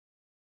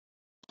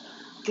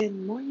Good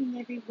morning,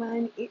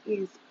 everyone. It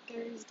is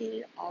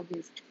Thursday,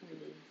 August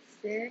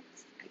 26th.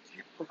 I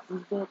can't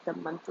believe it. The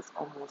month is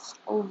almost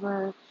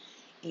over,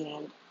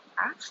 and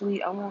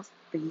actually,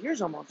 the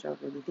year's almost over.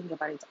 When you think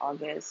about it, it's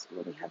August. We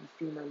only have a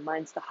few more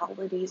months. The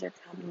holidays are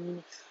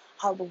coming.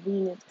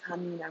 Halloween is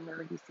coming. I'm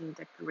already seeing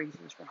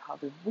decorations for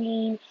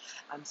Halloween.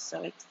 I'm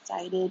so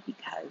excited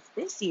because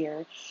this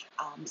year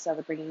I'm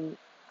celebrating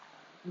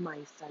my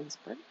son's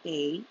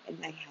birthday, and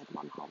I had him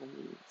on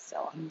Halloween.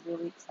 So I'm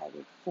really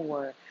excited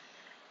for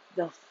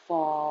the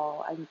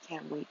fall. I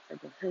can't wait for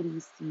the hoodie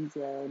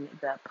season,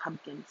 the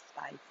pumpkin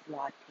spice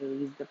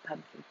lattes, the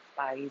pumpkin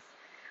spice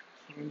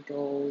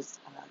candles,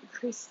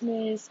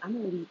 Christmas. I'm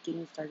already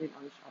getting started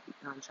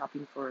on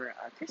shopping for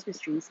a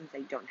Christmas tree since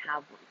I don't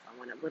have one. So I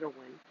want a little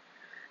one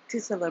to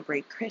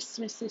celebrate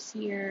Christmas this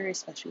year,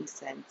 especially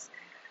since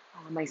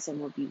my son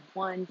will be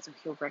one, so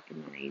he'll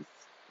recognize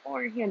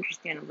or he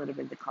understand a little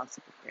bit the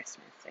concept of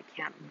Christmas. I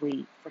can't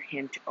wait for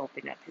him to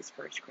open up his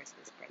first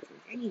Christmas present.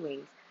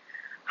 Anyways,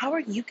 how are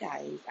you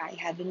guys? I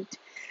haven't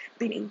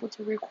been able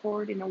to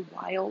record in a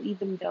while,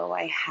 even though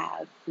I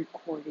have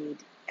recorded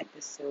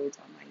episodes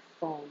on my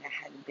phone. I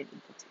haven't been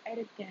able to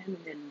edit them and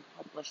then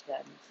publish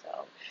them.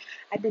 So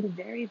I've been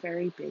very,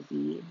 very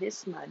busy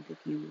this month. If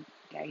you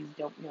guys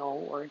don't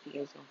know, or if you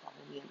guys don't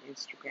follow me on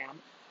Instagram,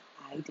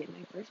 I did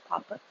my first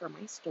pop up for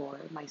my store.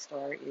 My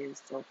store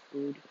is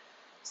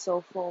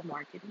Soulful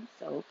Market and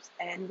Soaps.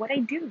 And what I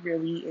do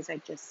really is I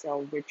just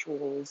sell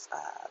rituals,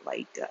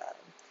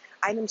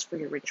 items for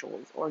your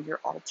rituals or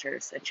your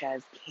altars, such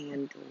as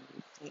candles,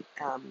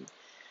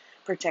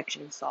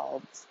 protection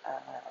salts,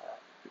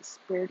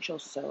 spiritual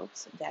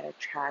soaps that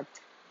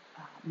attract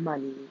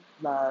money,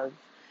 love,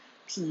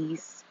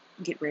 peace,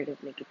 get rid of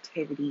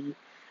negativity.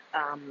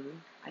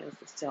 I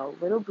also sell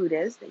little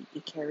Buddhas that you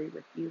can carry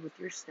with you with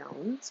your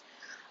stones.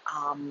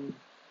 Um,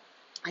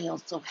 I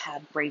also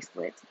have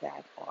bracelets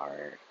that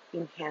are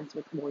enhanced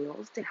with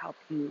oils to help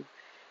you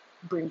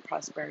bring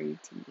prosperity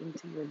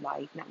into your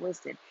life. Now,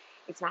 listen,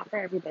 it's not for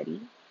everybody.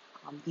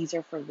 These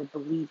are for the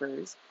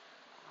believers.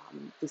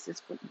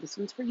 This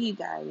one's for you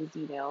guys.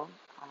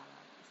 Uh,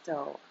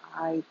 so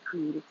I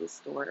created this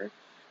store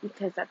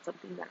because that's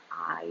something that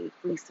I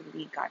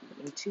recently gotten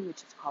into, which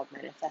is called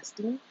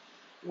manifesting,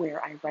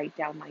 where I write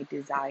down my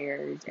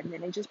desires and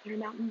then I just put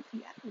them out into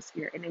the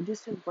atmosphere, and I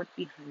just work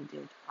behind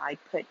it. I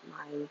put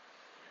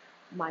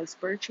my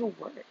spiritual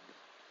work.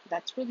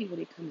 That's really what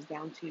it comes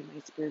down to,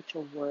 my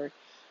spiritual work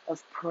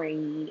of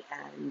praying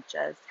and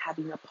just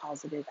having a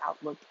positive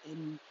outlook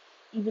in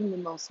even the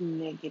most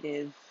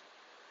negative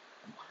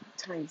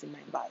times in my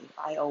life.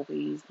 I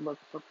always look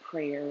for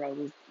prayer. I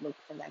always look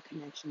for that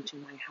connection to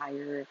my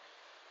higher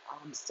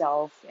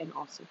self and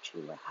also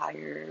to a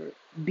higher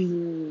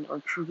being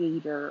or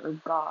creator or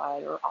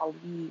God or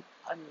Ali,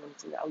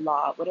 unlimited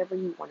Allah, whatever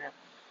you want to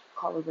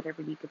call it,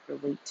 whatever you could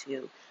relate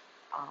to.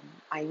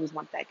 I always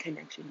want that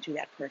connection to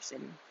that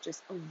person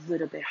just a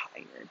little bit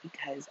higher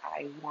because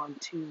I want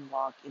to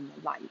walk in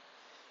the light.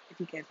 If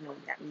you guys know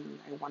what that means,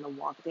 I want to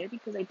walk there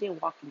because I did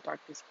walk in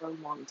darkness for a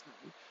long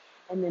time.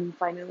 And then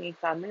finally, I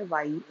found my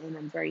light, and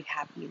I'm very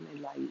happy in my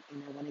light,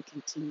 and I want to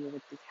continue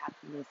with this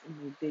happiness and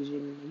my vision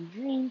and my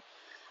dream.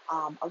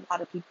 A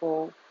lot of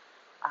people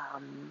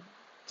um,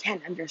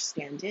 can't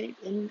understand it,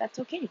 and that's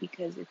okay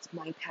because it's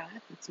my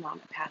path. It's not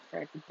a path for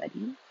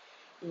everybody,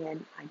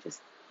 and I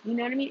just, you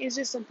know what I mean. It's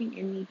just something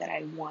in me that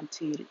I want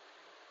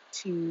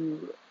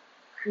to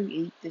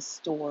create this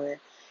store,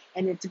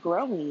 and it's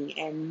growing,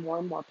 and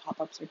more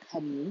pop-ups are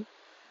coming.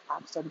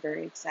 So I'm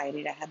very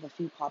excited. I have a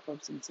few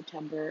pop-ups in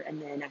September,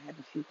 and then I have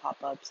a few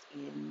pop-ups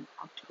in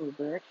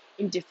October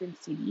in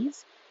different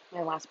cities.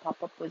 My last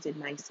pop-up was in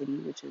my city,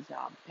 which is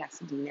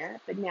Pasadena,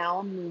 but now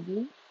I'm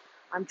moving.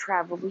 I'm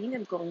traveling.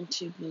 I'm going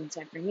to be in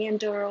San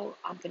Fernando.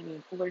 I'm going to be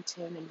in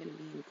Fullerton. I'm going to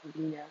be in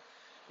Covina.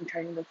 I'm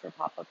trying to look for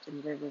pop-ups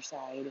in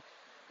Riverside.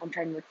 I'm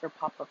trying to look for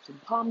pop-ups in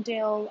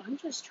Palmdale. I'm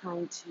just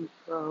trying to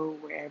go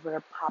wherever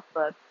a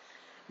pop-up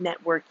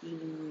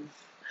networking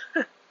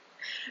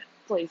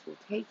place will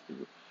take me.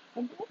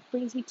 And that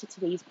brings me to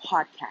today's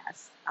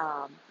podcast. I'm,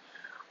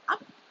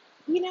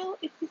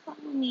 if you follow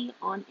me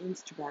on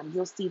Instagram,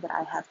 you'll see that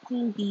I have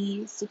Queen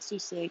Bee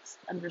 626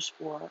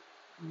 underscore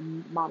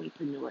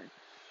mommypreneur.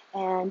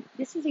 And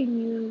this is a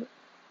new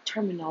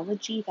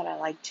terminology that I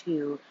like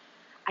to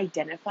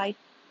identify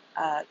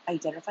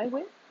identify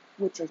with,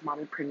 which is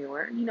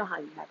mommypreneur. You know how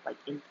you have like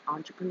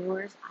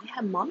entrepreneurs? I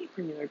have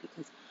mommypreneur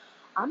because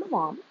I'm a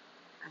mom.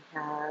 I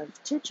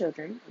have two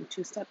children and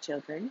two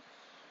stepchildren,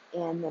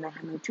 and then I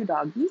have my two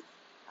doggies.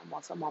 I'm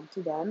also a mom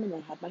to them, and I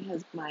have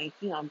my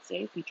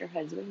fiance, future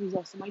husband, who's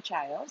also my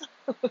child.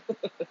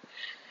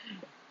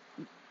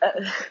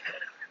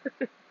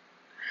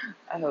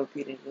 I hope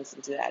you didn't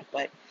listen to that,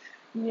 but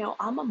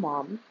I'm a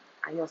mom.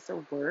 I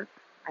also work.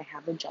 I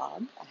have a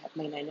job. I have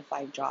my 9 to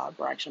 5 job,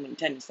 or actually my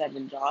 10 to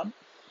 7 job.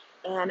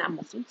 And I'm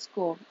also in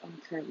school.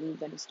 I'm currently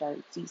going to start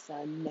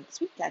CSUN next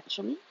week,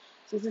 actually.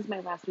 So this is my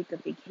last week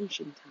of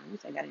vacation time,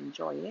 so I got to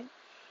enjoy it.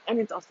 And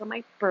it's also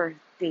my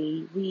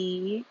birthday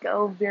week.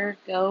 Oh,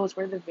 Virgos.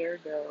 We're the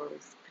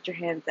Virgos. Put your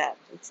hands up.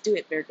 Let's do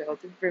it, Virgo.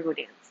 Do the Virgo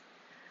dance.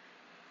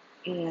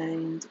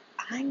 And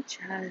I'm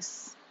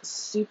just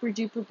super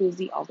duper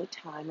busy all the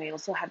time. I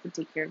also have to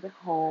take care of the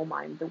home.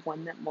 I'm the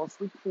one that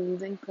mostly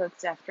cleans and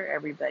cooks after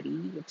everybody,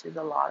 which is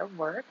a lot of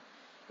work,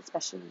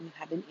 especially when you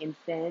have an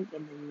infant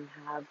and then you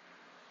have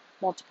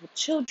multiple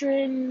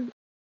children.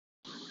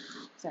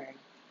 Sorry.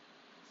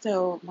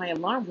 So my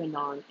alarm went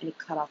on and it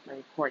cut off my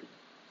recording.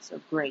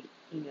 So great,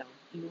 even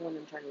when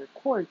I'm trying to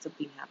record,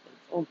 something happens.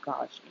 Oh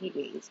gosh.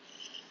 Anyways,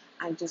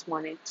 I just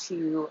wanted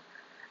to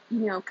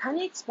kind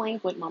of explain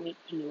what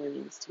mommypreneur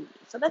means to me.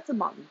 So that's a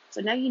mom.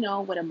 So now you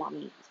know what a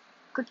mommy is.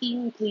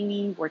 Cooking,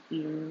 cleaning,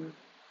 working,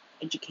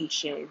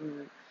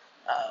 education,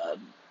 uh,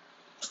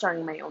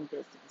 starting my own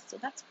business. So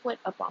that's what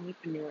a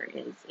mommypreneur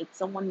is. It's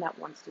someone that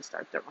wants to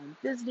start their own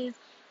business,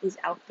 is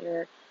out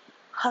there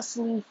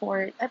hustling for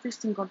it every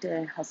single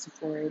day. Hustle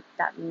for it.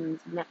 That means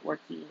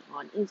networking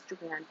on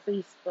Instagram,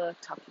 Facebook,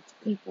 talking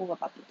to people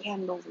about the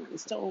candles and the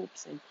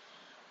soaps, and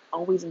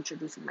always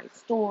introducing my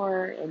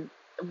store, and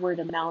word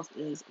of mouth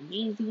is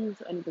amazing.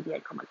 So anybody I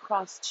come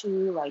across to,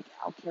 like,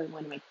 I'll carry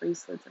one of my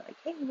bracelets. They're like,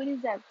 hey, what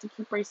is that? It's a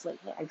cute bracelet.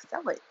 Hey, I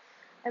sell it.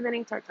 And then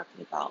I start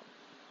talking about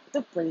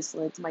the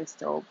bracelets, my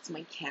soaps,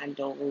 my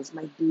candles,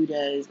 my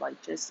Buddhas,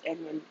 and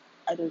then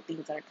other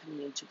things that are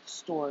coming into the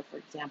store. For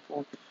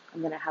example, I'm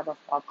going to have a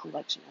fall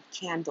collection of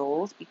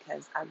candles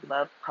because I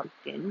love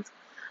pumpkins.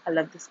 I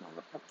love the smell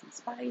of pumpkin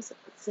spice, I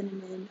love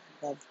cinnamon,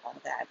 I love all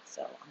that.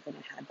 So I'm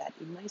going to have that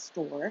in my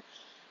store.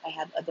 I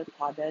have other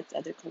products,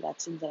 other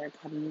collections that are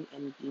coming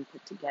and being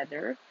put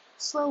together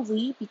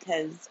slowly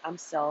because I'm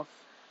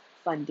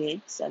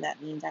self-funded. So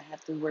that means I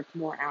have to work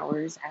more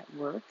hours at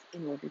work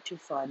in order to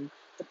fund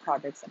the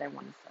products that I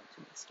want to sell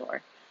to my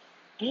store.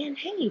 And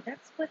hey,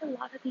 that's what a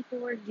lot of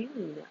people are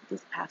doing.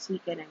 This past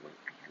weekend, I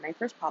had my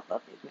first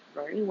pop-up. It went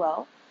very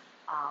well.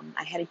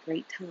 I had a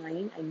great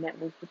time. I met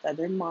with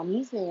other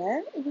mommies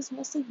there. It was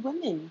mostly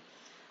women.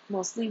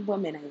 Mostly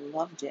women. I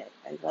loved it.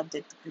 I loved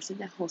it. The person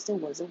that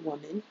hosted was a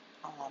woman.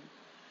 Um,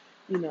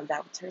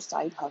 that was her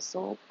side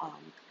hustle.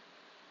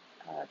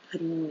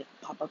 Putting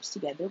pop-ups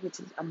together, which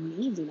is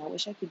amazing. I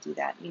wish I could do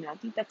that. I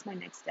think that's my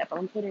next step. I'm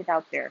gonna put it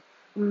out there,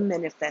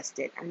 manifest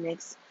it.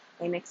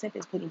 My next step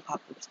is putting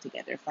pop-ups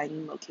together,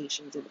 finding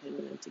locations and putting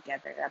them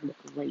together. That'd be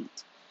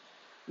great.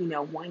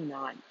 Why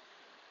not?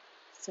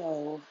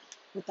 So,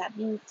 with that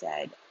being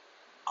said,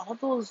 all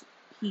those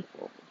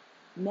people,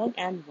 men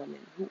and women,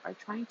 who are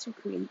trying to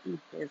create a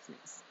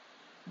business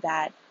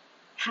that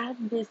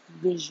have this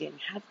vision,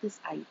 have this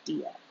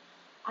idea,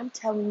 I'm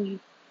telling you,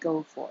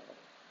 go for it.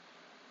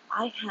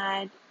 I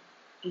had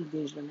a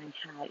vision, I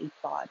had a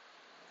thought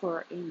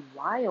for a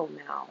while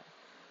now,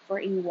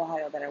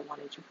 that I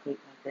wanted to create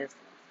my business.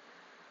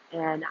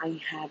 And I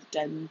have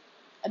done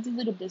other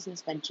little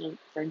business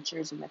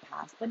ventures in the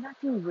past, but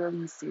nothing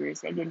really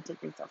serious. I didn't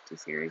take myself too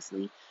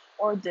seriously,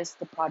 or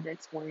the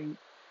projects weren't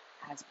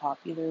as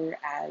popular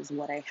as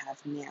what I have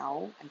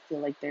now. I feel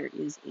like there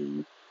is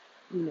a,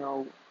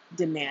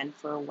 demand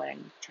for what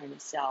I'm trying to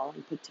sell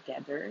and put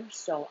together.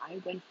 So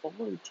I went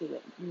forward to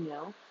it,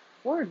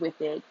 forward with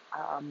it.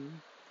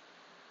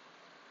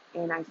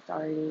 And I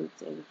started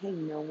saying, hey, you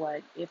know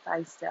what? If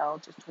I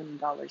sell just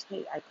 $20,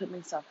 hey, I put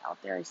myself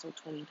out there. I sold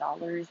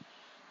 $20,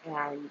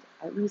 and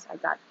at least I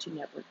got to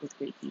network with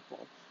great people.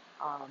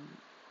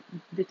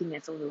 The thing I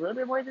sold a little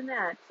bit more than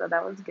that, so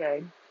that was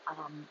good.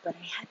 But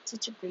I had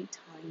such a great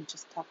time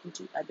just talking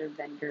to other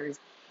vendors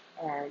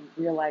and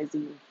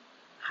realizing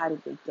how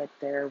did they get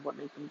there, what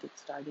made them get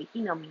started.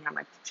 You know me, I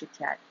like to chit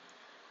chat.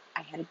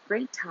 I had a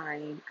great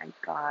time. I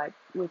got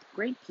with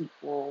great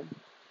people.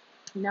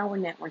 Now we're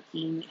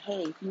networking.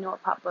 Hey, if you know a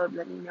pop-up,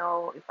 let me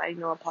know. If I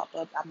know a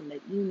pop-up, I'm gonna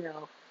let you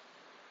know.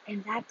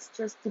 And that's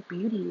just the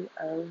beauty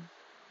of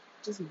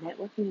just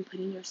networking and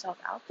putting yourself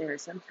out there.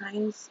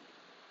 Sometimes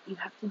you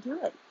have to do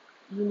it.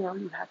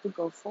 You have to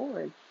go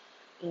forward.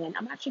 And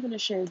I'm actually going to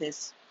share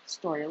this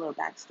story, a little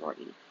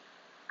backstory.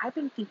 I've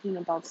been thinking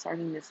about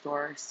starting this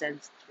store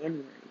since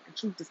January,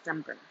 actually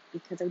December,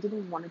 because I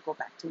didn't want to go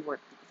back to work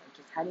because I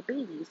just had a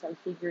baby. So I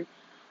figured,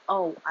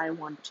 oh, I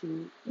want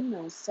to,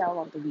 sell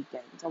on the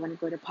weekends. I want to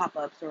go to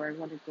pop-ups, or I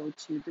want to go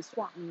to the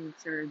swap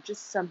meets, or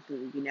just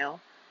something.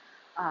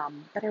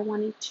 But I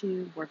wanted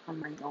to work on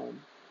my own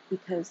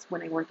because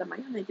when I worked on my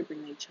own, I could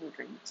bring my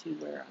children to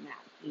where I'm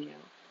at.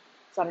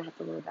 So I don't have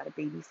to worry about a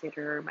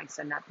babysitter, my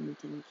son not being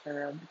taken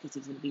care of because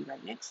he's going to be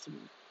right next to me.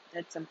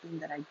 That's something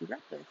that I grew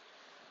up with.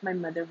 My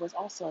mother was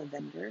also a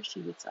vendor. She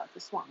would sell at the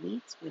swap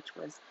meets, which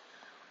was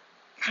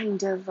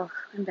kind of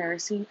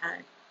embarrassing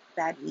at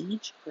that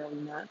age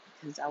growing up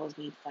because I was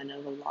made fun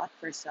of a lot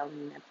for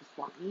selling at the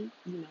swap meet.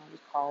 I was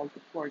called the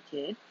poor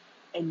kid.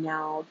 And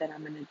now that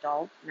I'm an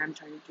adult and I'm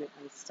trying to do it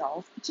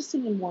myself, just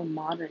in a more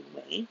modern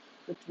way,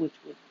 which would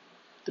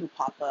through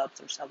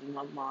pop-ups or selling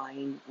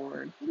online,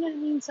 or you know what I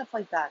mean, stuff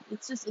like that.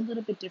 It's just a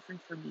little bit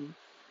different for me,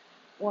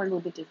 or a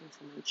little bit different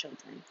for my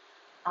children.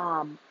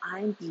 I'm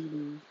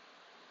being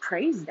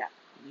praised at,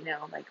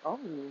 like, oh,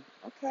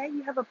 okay,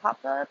 you have a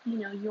pop-up,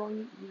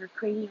 you're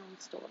creating your own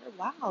store.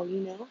 Wow,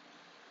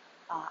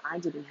 I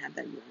didn't have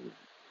that growing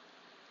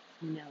up.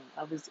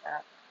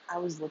 I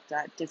was looked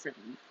at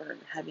differently for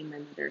having my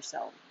mother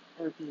sell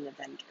or being a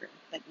vendor.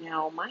 But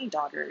now my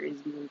daughter is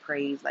being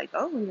praised like,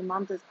 oh, your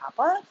mom does pop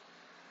ups,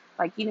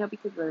 like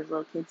because there's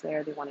little kids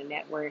there, they want to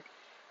network,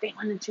 they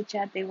want to chit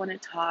chat, they want to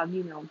talk.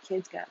 Little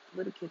kids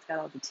got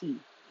all the tea.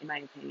 In my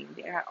opinion,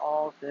 they are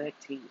all the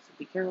tea. So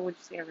be careful what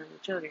you say around the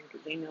children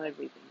because they know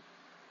everything.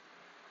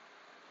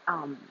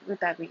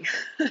 With that being,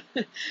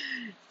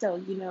 so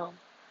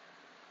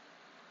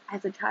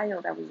as a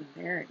child, I was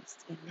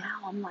embarrassed. And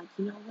now I'm like,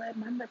 you know what?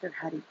 My mother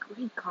had a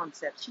great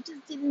concept. She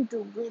just didn't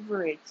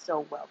deliver it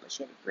so well, but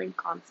she had a great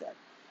concept.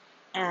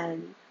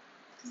 And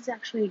this is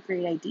actually a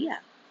great idea.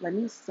 Let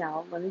me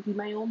sell. Let me be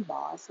my own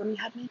boss. Let me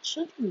have my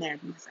children there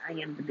because I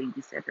am the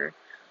babysitter.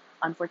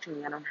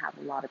 Unfortunately, I don't have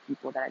a lot of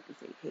people that I can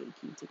say, hey,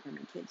 can you take care of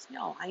my kids?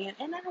 No, I am.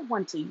 And I don't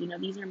want to.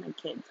 These are my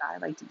kids. I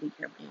like to take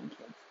care of my own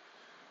kids.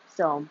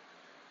 So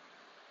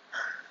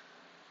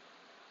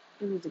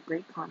it was a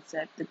great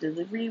concept. The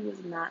delivery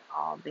was not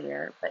all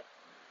there, but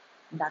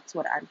that's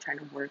what I'm trying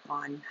to work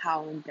on.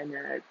 How I'm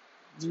gonna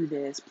do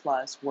this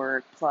plus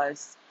work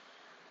plus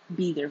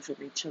be there for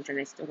my children.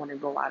 I still want to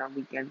go out on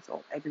weekends,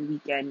 so every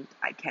weekend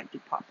I can't do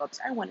pop-ups.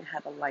 I want to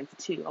have a life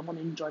too. I want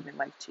to enjoy my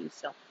life too.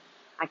 So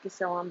I could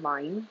sell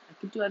online. I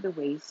could do other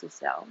ways to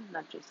sell,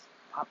 not just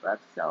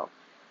pop-ups. So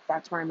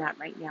that's where I'm at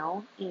right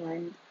now.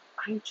 And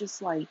I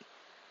just like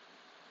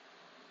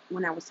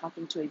when I was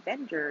talking to a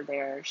vendor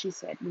there, she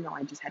said,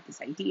 I just had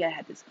this idea, I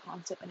had this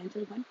concept, and I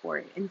just went for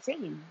it. And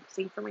same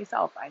for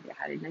myself. I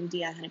had an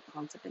idea, I had a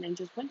concept, and I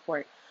just went for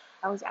it.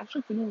 I was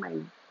actually getting my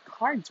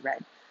cards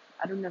read.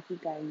 I don't know if you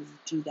guys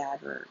do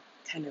that or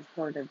kind of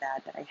heard of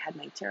that I had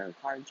my tarot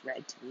cards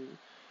read to me.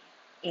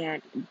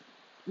 And,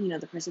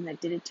 the person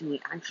that did it to me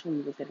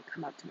actually was going to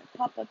come out to my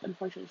pop-up.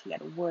 Unfortunately, she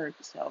had to work,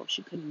 so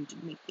she couldn't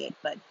make it.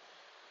 But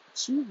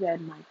she read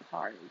my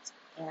cards,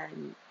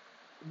 and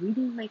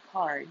reading my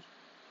card,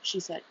 she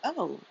said,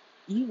 oh,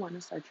 you want to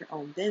start your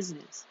own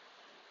business.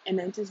 And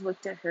I just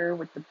looked at her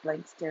with the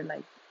blank stare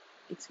like,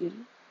 excuse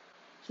me?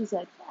 She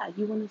said, yeah,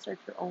 you want to start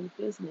your own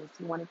business.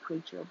 You want to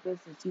create your own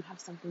business. You have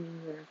something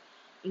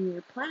in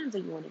your plans that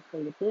you want to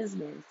create a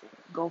business.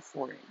 Go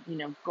for it.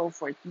 Go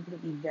for it. You're going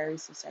to be very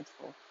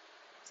successful.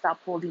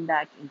 Stop holding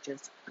back and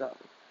just go.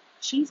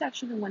 She's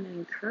actually the one that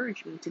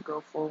encouraged me to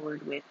go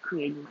forward with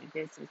creating my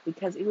business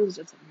because it was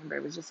just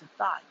it was just a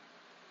thought.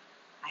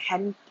 I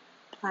hadn't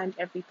planned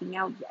everything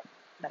out yet,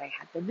 but I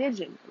had the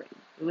vision already.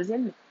 It was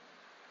in there.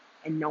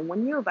 And no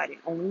one knew about it.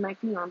 Only my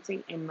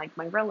fiance and like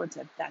my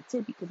relative. That's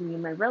it. Because me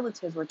and my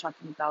relatives were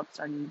talking about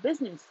starting a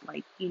business,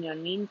 like, what I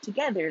mean,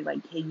 together.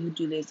 Like, hey, you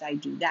do this, I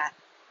do that.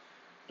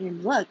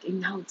 And look,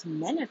 and now it's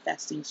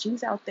manifesting.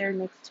 She's out there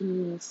next to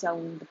me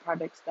selling the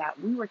products that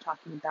we were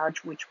talking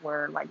about, which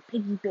were like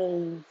piggy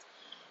banks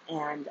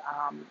and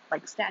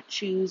like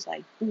statues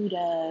like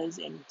Buddhas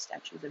and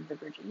statues of the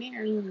Virgin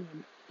Mary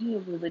and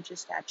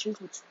religious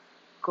statues, which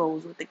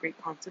goes with the great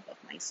concept of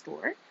my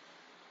store.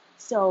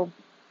 So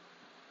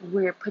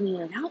we're putting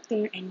it out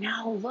there, and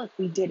now look,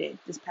 we did it.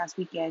 This past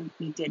weekend,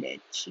 we did it.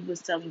 She was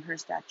selling her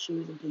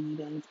statues and piggy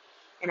banks,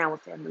 and I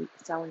was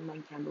selling my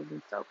candles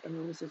and soap, and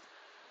it was just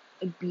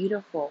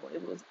beautiful.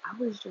 I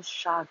was just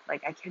shocked.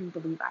 Like, I can't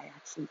believe I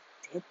actually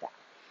did that.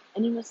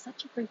 And it was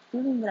such a great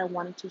feeling that I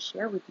wanted to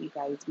share with you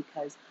guys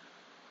because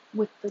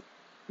with the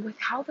with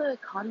how the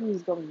economy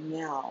is going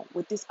now,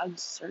 with this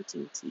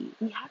uncertainty,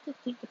 we have to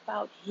think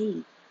about,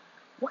 hey,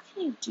 what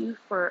can I do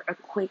for a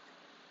quick,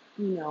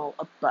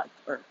 a buck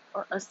or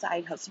a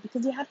side hustle?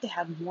 Because you have to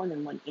have more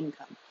than one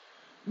income.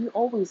 You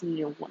always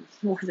need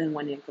more than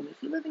one income.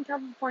 If you live in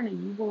California,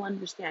 you will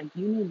understand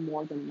you need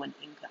more than one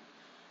income.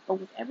 But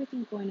with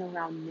everything going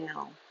around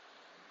now,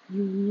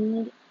 you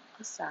need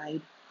a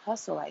side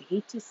hustle. I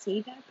hate to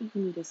say that, but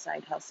you need a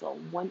side hustle.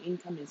 One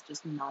income is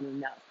just not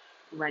enough.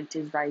 Rent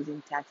is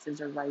rising,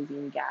 taxes are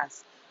rising,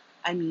 gas.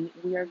 I mean,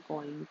 we are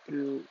going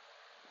through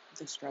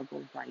the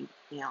struggle right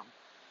now.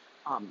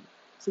 Um,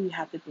 so you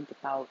have to think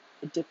about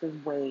a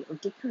different way or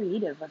get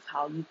creative of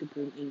how you could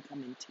bring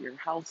income into your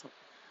household.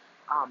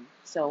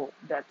 So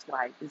that's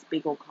why this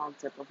big old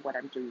concept of what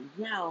I'm doing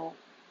now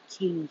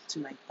came to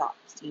my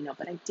thoughts,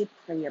 but I did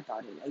pray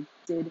about it.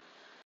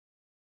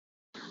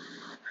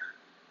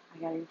 I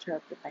got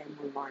interrupted by an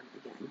alarm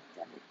again.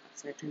 Damn it.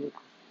 So I turned it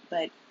off.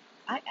 But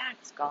I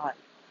asked God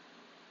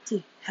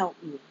to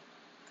help me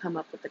come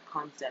up with the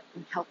concept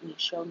and help me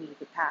show me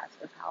the path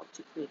of how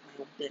to create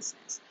my own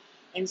business.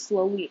 And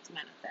slowly it's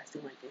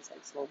manifesting, like I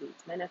said, slowly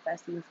it's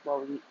manifesting,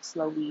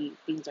 slowly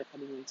things are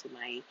coming into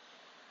my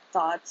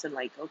thoughts and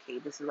like, okay,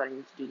 this is what I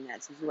need to do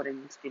next, this is what I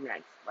need to do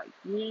next. Like,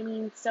 you know what I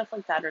mean? Stuff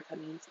like that are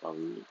coming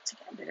slowly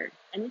together.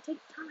 And it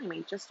takes time.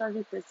 I just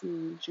started this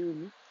in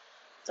June.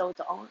 So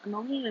I'm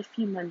only a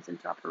few months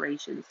into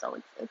operation, so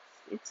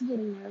it's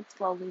getting there. It's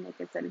slowly. Like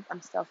I said,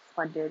 I'm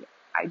self-funded.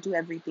 I do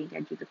everything.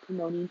 I do the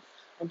promoting,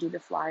 I do the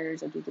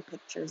flyers, I do the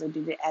pictures, I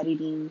do the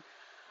editing.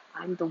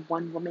 I'm the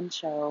one-woman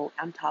show.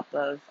 On top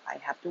of I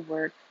have to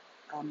work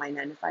my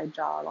 9 to 5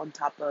 job. On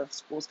top of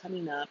school's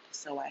coming up,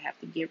 so I have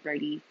to get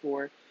ready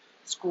for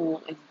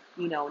school and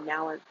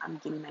Now I'm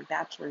getting my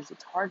bachelor's.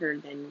 It's harder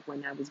than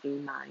when I was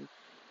getting my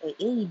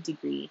AA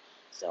degree.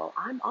 So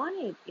I'm on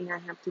it, and I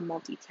have to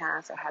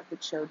multitask. I have the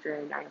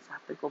children. I also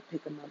have to go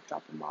pick them up,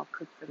 drop them off,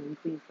 cook for them,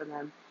 clean for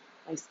them.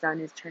 My son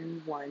is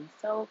turning 1,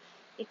 so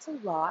it's a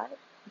lot.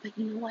 But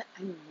you know what?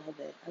 I love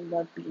it. I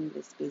love being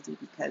this busy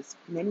because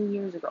many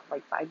years ago,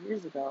 like 5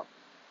 years ago,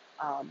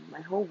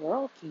 my whole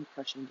world came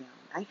crushing down.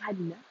 I had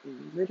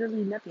nothing,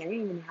 literally nothing. I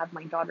didn't even have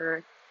my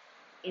daughter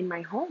in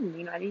my home.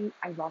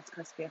 I lost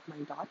custody of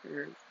my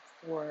daughter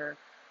for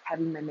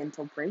having my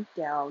mental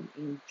breakdown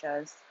and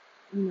just,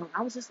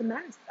 I was just a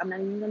mess. I'm not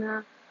even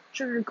gonna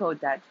sugarcoat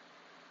that.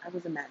 I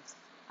was a mess.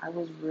 I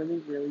was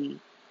really, really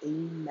a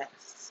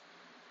mess.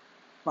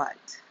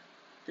 But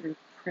through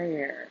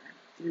prayer,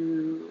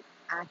 through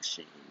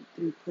action,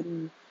 through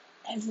putting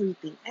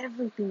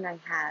everything I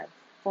have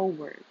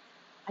forward,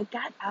 I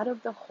got out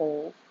of the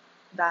hole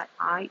that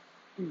I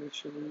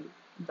initially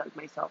dug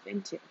myself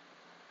into.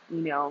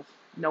 You know,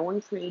 no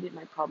one created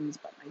my problems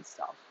but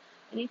myself.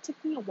 And it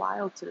took me a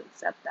while to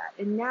accept that.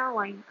 And now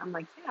I'm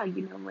like, yeah,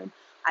 when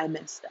I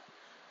messed up.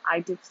 I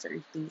did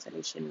certain things that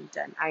I shouldn't have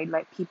done. I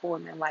let people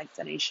in my life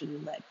that I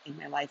shouldn't let in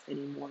my life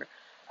anymore.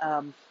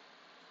 Um,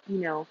 you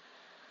know,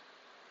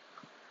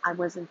 I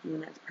wasn't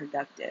being as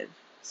productive.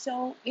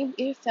 So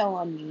it fell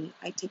on me.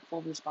 I take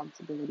full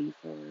responsibility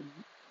for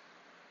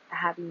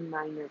having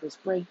my nervous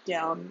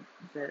breakdown,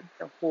 the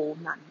whole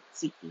not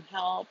seeking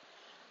help,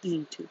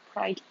 being too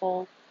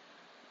prideful,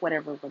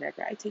 whatever.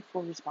 I take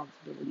full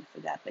responsibility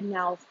for that. But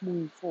now,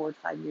 moving forward,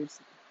 5 years,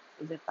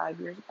 is it 5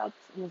 years? About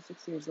almost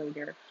 6 years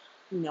later,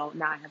 now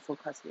I have full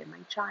custody of my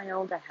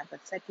child. I have a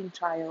second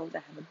child. I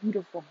have a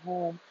beautiful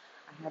home.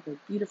 I have a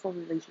beautiful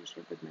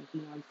relationship with my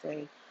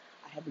fiance.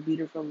 I have a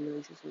beautiful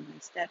relationship with my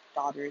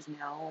stepdaughters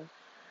now.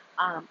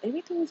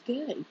 Everything's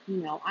good.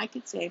 I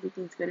could say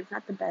everything's good. It's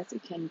not the best.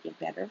 It can get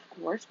better, of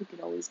course. We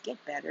could always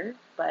get better.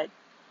 But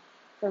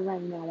for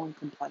right now, I'm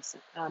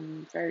complacent.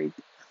 I'm very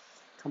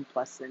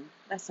complacent.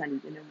 That's not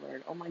even a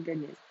word. Oh my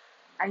goodness.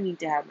 I need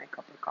to have my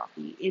cup of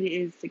coffee. It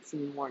is 6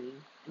 in the morning,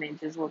 and I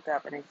just woke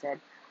up and I said,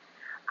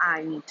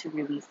 I need to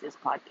release this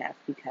podcast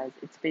because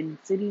it's been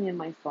sitting in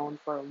my phone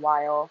for a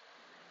while,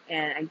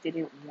 and I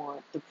didn't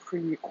want the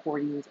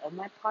pre-recordings of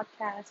my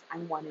podcast. I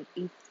wanted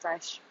a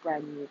fresh,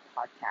 brand new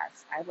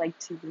podcast. I like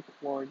to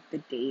record the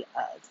day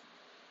of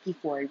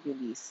before I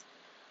release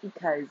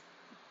because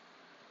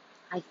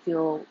I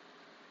feel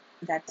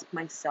that's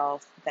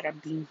myself, that I'm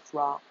being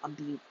raw, I'm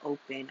being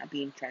open, I'm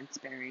being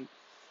transparent.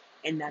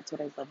 And that's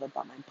what I love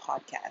about my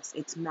podcast.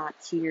 It's not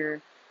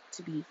here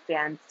to be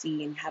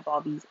fancy and have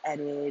all these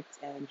edits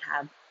and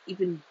have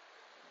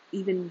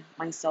even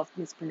myself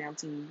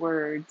mispronouncing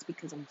words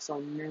because I'm so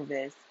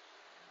nervous.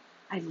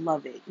 I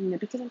love it,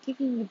 because I'm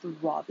giving you the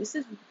raw. This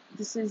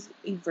is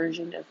a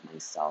version of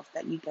myself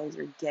that you guys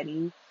are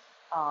getting.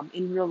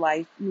 In real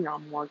life,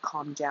 I'm more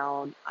calmed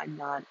down. I'm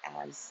not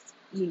as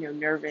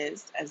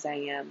nervous as I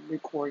am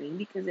recording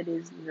because it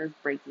is nerve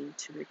breaking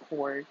to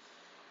record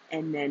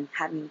and then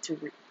having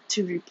to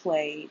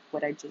replay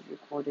what I just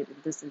recorded and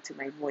listen to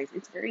my voice.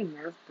 It's very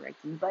nerve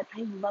breaking, but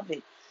I love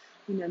it.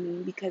 You know what I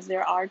mean? Because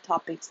there are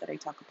topics that I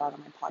talk about on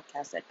my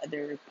podcast that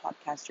other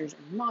podcasters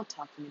are not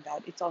talking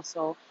about. It's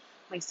also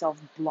myself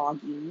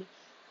blogging,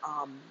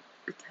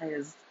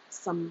 because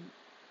some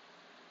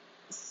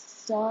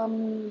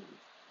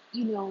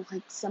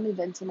like some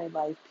events in my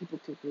life people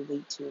could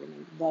relate to, and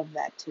I love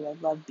that too. I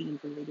love being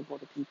relatable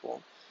to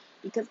people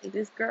because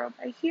this girl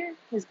right here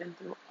has been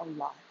through a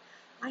lot.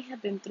 I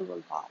have been through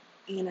a lot,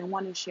 and I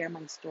want to share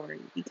my story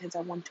because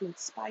I want to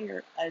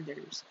inspire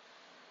others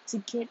to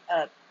get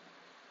up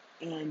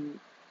and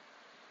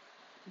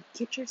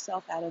get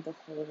yourself out of the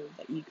hole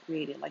that you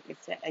created. Like I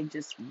said, I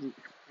just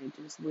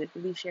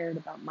literally shared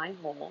about my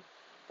hole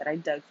that I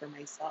dug for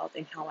myself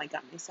and how I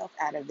got myself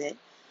out of it.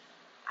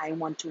 I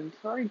want to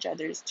encourage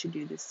others to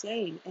do the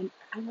same. And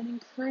I want to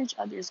encourage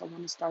others. I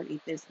want to start a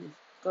business.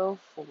 Go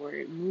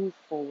forward, move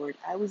forward.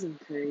 I was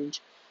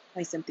encouraged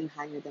by something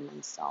higher than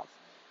myself,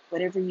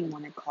 whatever you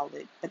want to call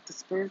it. But the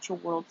spiritual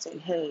world said,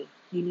 hey,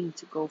 you need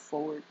to go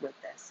forward with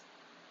this.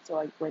 So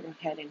I went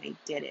ahead and I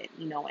did it,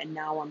 and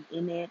now I'm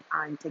in it.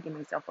 I'm taking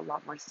myself a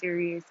lot more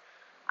serious.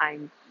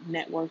 I'm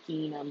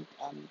networking. I'm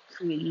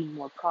creating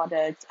more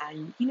products.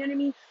 You know what I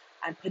mean?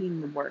 I'm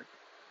putting the work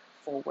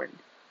forward.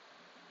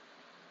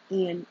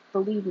 And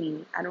believe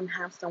me, I don't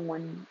have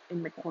someone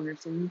in my corner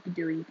saying, you can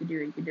do it, you can do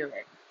it, you can do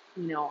it.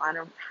 I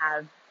don't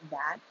have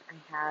that.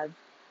 I have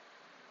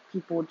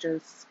people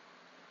just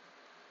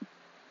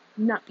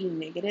not being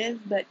negative,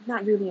 but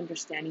not really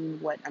understanding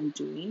what I'm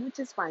doing, which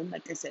is fine.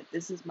 Like I said,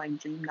 this is my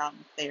dream, not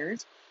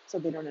theirs. So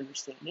they don't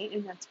understand it,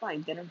 and that's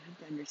fine. They don't have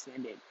to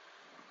understand it.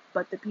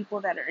 But the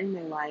people that are in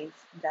my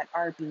life that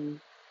are being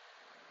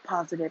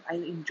positive, I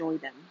enjoy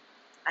them.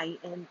 I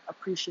am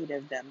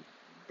appreciative of them.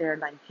 They're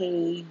like,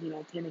 hey,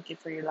 can't make it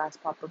for your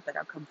last pop-up, but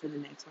I'll come for the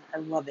next one. I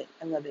love it.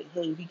 I love it.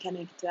 Hey, if you can't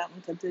make it to that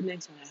one, come to the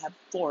next one. I have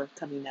 4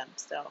 coming up,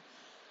 so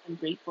I'm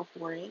grateful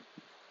for it.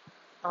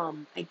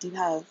 I do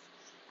have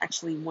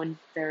actually one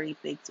very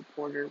big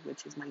supporter,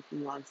 which is my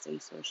fiance.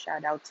 So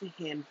shout out to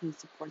him. He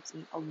supports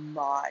me a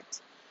lot.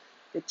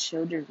 The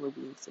children were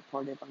being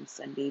supportive on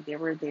Sunday. They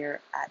were there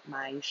at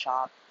my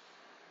shop,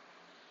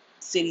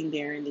 sitting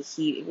there in the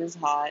heat. It was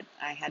hot.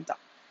 I had to,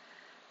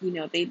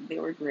 they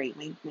were great.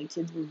 My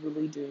kids were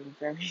really doing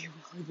very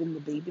well. Even the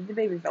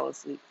baby fell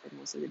asleep for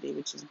most of the day,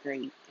 which is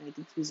great. And I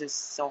think he was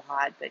just so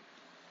hot.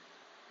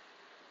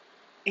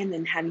 And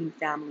then having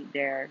family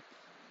there,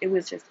 it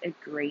was just a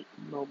great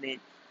moment.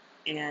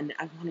 And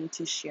I wanted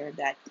to share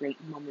that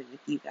great moment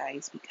with you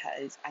guys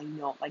because I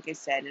know, like I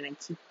said, and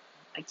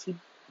I keep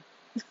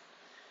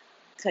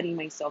cutting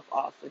myself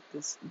off with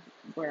this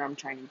where I'm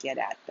trying to get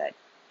at. But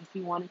if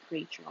you want to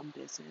create your own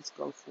business,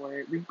 go for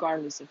it,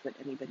 regardless of what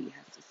anybody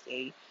has to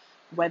say.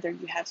 Whether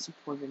you have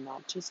support or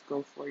not, just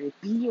go for it.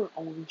 Be your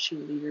own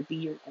cheerleader, be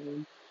your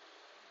own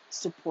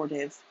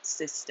supportive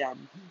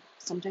system.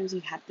 Sometimes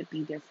you have to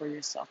be there for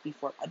yourself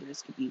before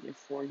others could be there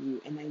for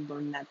you. And I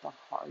learned that the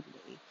hard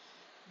way.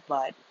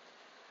 But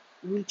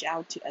reach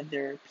out to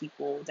other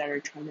people that are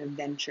trying to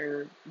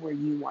venture where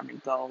you want to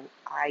go.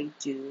 I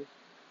do.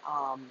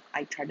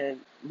 I try to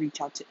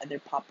reach out to other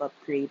pop-up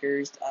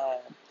creators.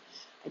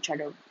 I try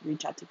to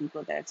reach out to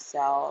people that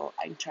sell.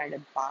 I try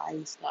to buy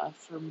stuff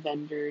from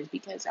vendors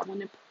because I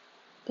want to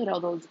put all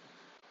those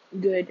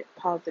good,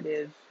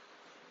 positive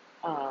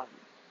um,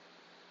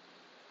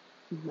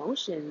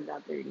 emotions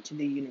out there into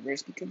the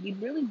universe because you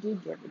really do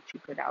get what you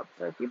put out.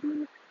 So if you're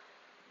being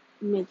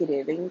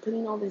negative and you're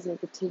putting all this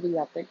negativity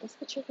out there, guess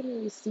what you're going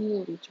to receive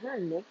in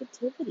return?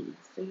 Negativity.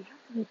 So you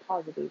have to be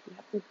positive. You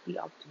have to be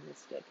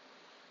optimistic.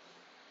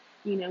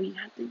 You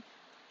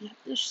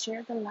have to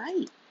share the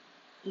light.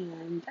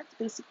 And that's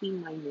basically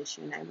my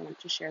mission. I want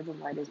to share the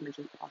light as much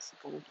as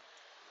possible.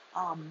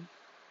 Um,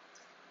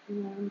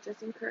 and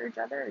just encourage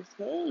others.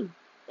 Hey,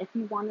 if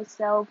you want to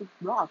sell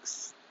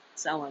rocks,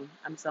 sell them.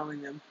 I'm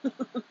selling them.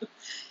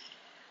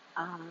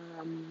 I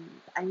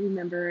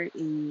remember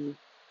a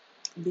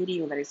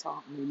video that I saw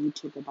on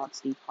YouTube about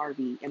Steve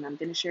Harvey, and I'm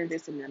gonna share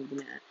this, and then I'm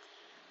gonna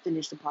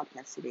finish the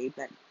podcast today.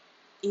 But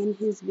in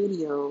his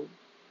video,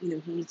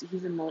 he's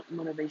a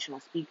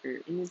motivational speaker.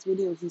 In his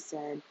video, he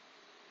said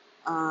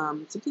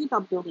something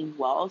about building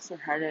wealth or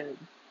how to.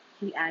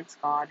 He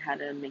asked God how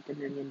to make $1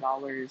 million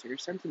or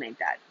something like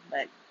that.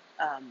 But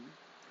um,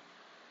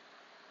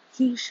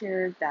 he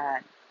shared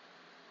that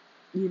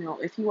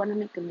if you want to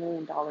make $1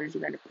 million, you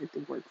got to put the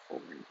work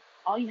forward.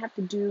 All you have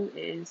to do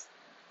is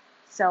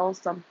sell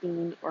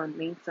something or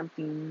make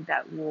something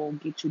that will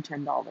get you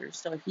 $10.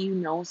 So if you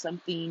know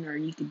something or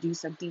you could do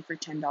something for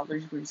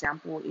 $10, for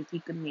example, if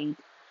you could make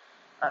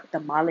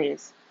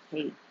tamales,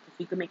 hey, if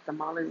you could make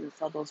tamales and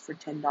sell those for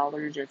 $10,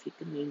 or if you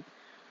could make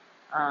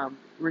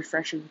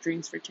refreshing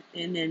drinks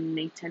and then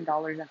make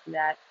 $10 after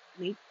that,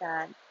 make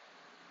that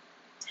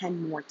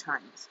 10 more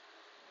times.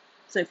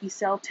 So if you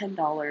sell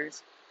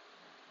 $10,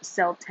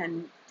 sell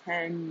 10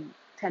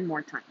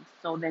 more times.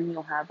 So then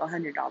you'll have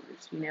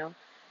 $100.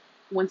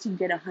 Once you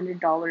get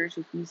 $100,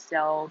 if you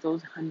sell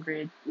those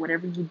 100,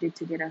 whatever you did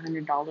to get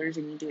 $100,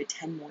 and you do it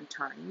 10 more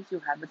times,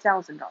 you'll have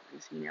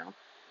 $1,000.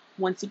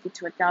 Once you get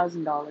to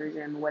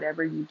 $1,000, and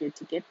whatever you did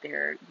to get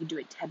there, you do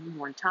it 10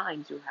 more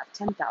times, you'll have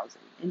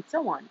 10,000, and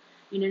so on.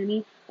 You know what I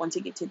mean? Once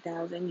you get to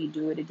 1,000, you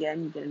do it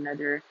again, you get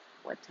another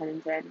 10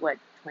 and 10,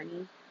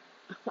 20,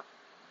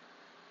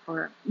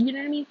 or you know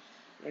what I mean?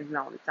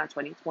 No, it's not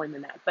 20, it's more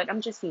than that. But I'm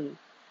just saying,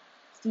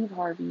 Steve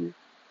Harvey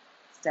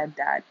said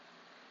that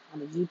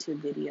on a YouTube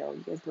video.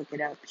 You guys look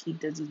it up. He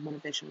does these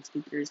motivational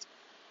speakers.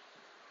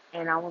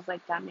 And I was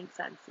like, that makes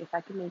sense. If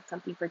I can make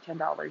something for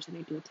 $10 and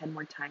I do it 10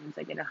 more times,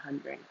 I get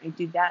 100. I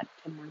do that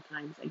 10 more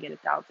times, I get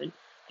 1,000.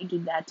 I do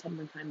that 10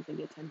 more times, I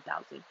get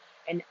 10,000.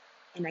 And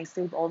I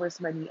save all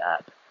this money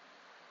up.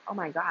 Oh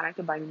my God, I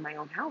could buy my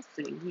own house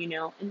soon.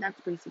 And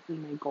that's basically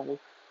my goal.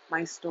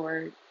 My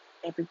store,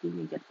 everything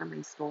I get from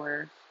my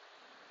store,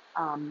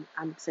 I'm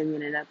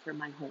saving it up for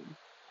my home.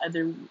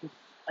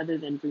 Other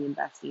than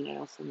reinvesting, I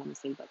also want to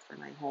save up for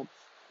my home.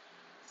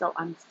 So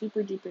I'm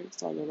super duper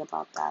excited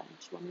about that. I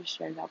just wanted to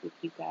share that with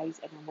you guys,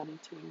 and I wanted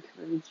to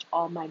encourage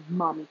all my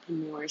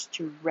mommypreneurs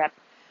to rep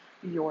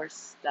your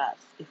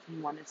stuff. If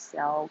you want to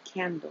sell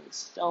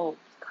candles, soap,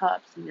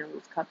 cups,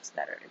 those cups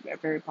that are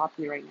very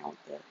popular right now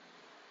with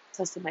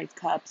the customized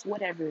cups,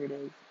 whatever it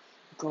is,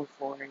 go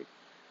for it.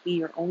 Be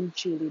your own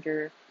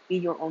cheerleader, be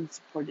your own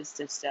supportive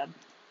system.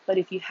 But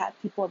if you have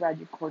people around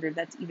your corner,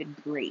 that's even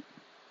great.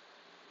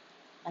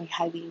 I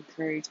highly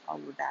encourage all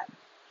of that.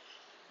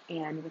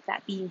 And with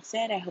that being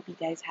said, I hope you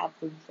guys have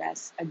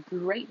a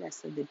great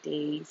rest of the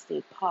day.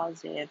 Stay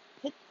positive.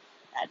 Put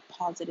that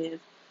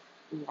positive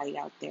light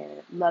out there.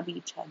 Love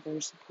each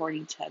other. Support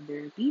each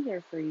other. Be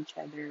there for each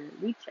other.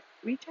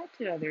 Reach out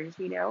to others.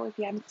 If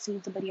you haven't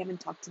seen somebody,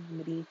 haven't talked to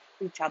somebody,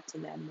 reach out to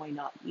them. Why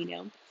not?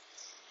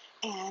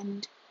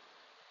 And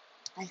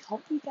I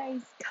hope you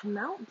guys come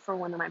out for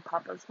one of my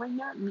pop-ups. Why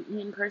not meet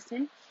me in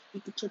person?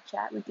 We could chit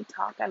chat. We could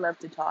talk. I love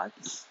to talk.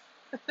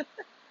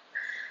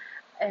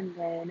 And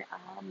then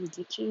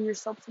get you your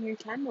soaps and your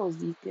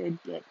candles. You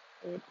could get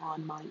it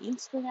on my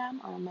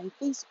Instagram or on my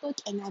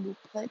Facebook, and I will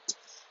put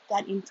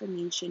that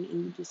information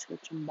in the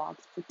description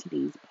box for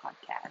today's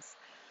podcast.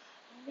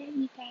 Alright,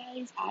 you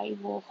guys, I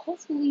will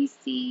hopefully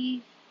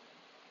see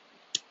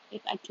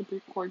if I can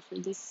record for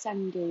this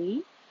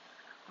Sunday.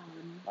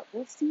 But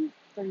we'll see.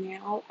 For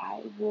now,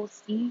 I will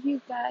see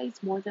you guys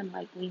more than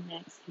likely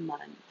next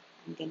month.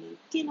 I'm gonna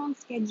get on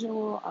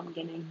schedule. I'm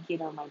gonna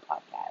get on my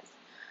podcast.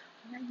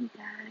 Alright, you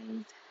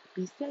guys,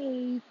 be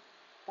safe.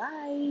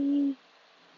 Bye.